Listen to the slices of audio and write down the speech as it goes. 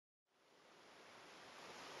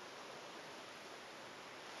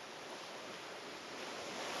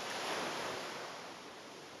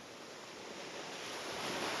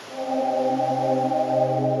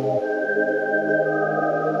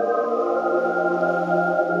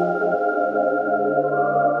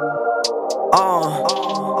Uh,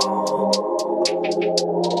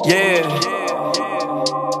 yeah,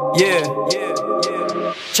 yeah.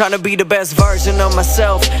 Tryna be the best version of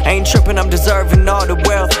myself. Ain't tripping, I'm deserving all the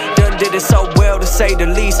wealth. Done did it so well, to say the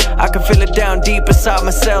least. I can feel it down deep inside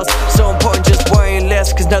myself. So important, just worrying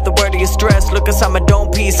less, cause nothing worthy is stress. Look inside my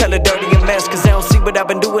dome piece, hella dirty and mess. Cause they don't see what I've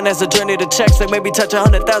been doing as a journey to checks. They maybe touch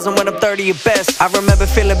 100,000 when I'm 30 at best. I remember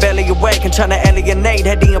feeling barely awake and trying to alienate.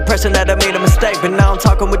 Had the impression that I made a mistake, but now I'm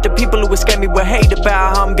talking with the people who would scare me with hate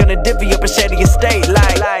about how I'm gonna divvy up a shady estate.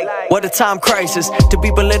 Like, what a time crisis. To be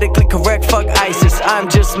politically correct, fuck ISIS. I'm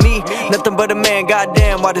just me, nothing but a man,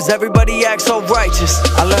 goddamn. Why does everybody act so righteous?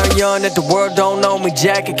 I learned young that the world don't know me,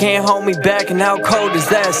 Jack. It can't hold me back, and how cold does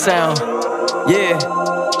that sound? Yeah,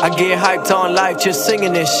 I get hyped on life just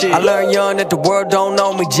singing this shit. I learned young that the world don't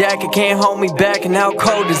know me, Jack. It can't hold me back, and how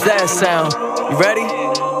cold does that sound? You ready?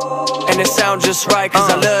 And it sounds just right, cause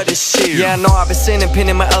I love this shit. Yeah, I know I've been sinning,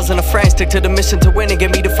 pinning my L's in the frame. Stick to the mission to win and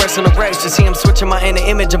get me the first in the race. To see him switching my inner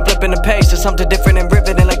image and flipping the page to something different and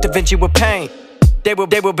riveting like Da Vinci with paint. They were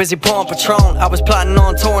busy pouring Patron. I was plotting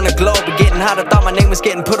on touring the globe, but getting hot, I thought my name was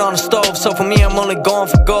getting put on the stove. So for me, I'm only going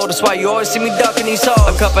for gold. That's why you always see me ducking these hoes.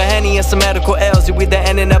 A cup of Henny and some medical L's. You either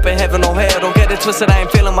ending up in heaven or hell. Don't get it twisted, I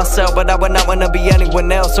ain't feeling myself, but I would not wanna be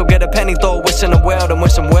anyone else. So get a penny, throw a wish in the well, then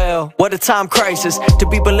wish them well. What a time crisis. To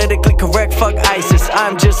be politically correct, fuck ISIS.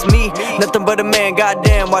 I'm just me, nothing but a man,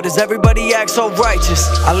 goddamn. Why does everybody act so righteous?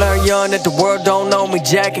 I learned young that the world don't know me,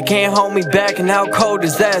 Jack. It can't hold me back, and how cold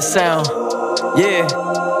does that sound? Yeah,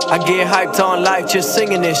 I get hyped on life just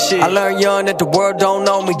singing this shit. I learned young that the world don't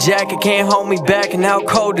know me, Jack. It can't hold me back, and how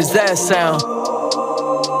cold does that sound?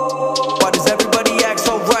 Why does everybody act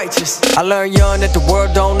so righteous? I learned young that the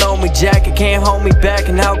world don't know me, Jack. It can't hold me back,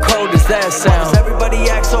 and how cold does that sound? Why does everybody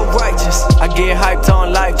act so righteous? I get hyped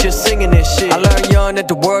on life just singing this shit. I learned young that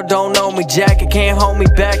the world don't know me, Jack. It can't hold me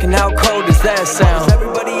back, and how cold does that sound? Why does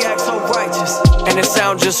everybody act so righteous? And it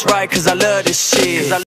sounds just right, cause I love this shit.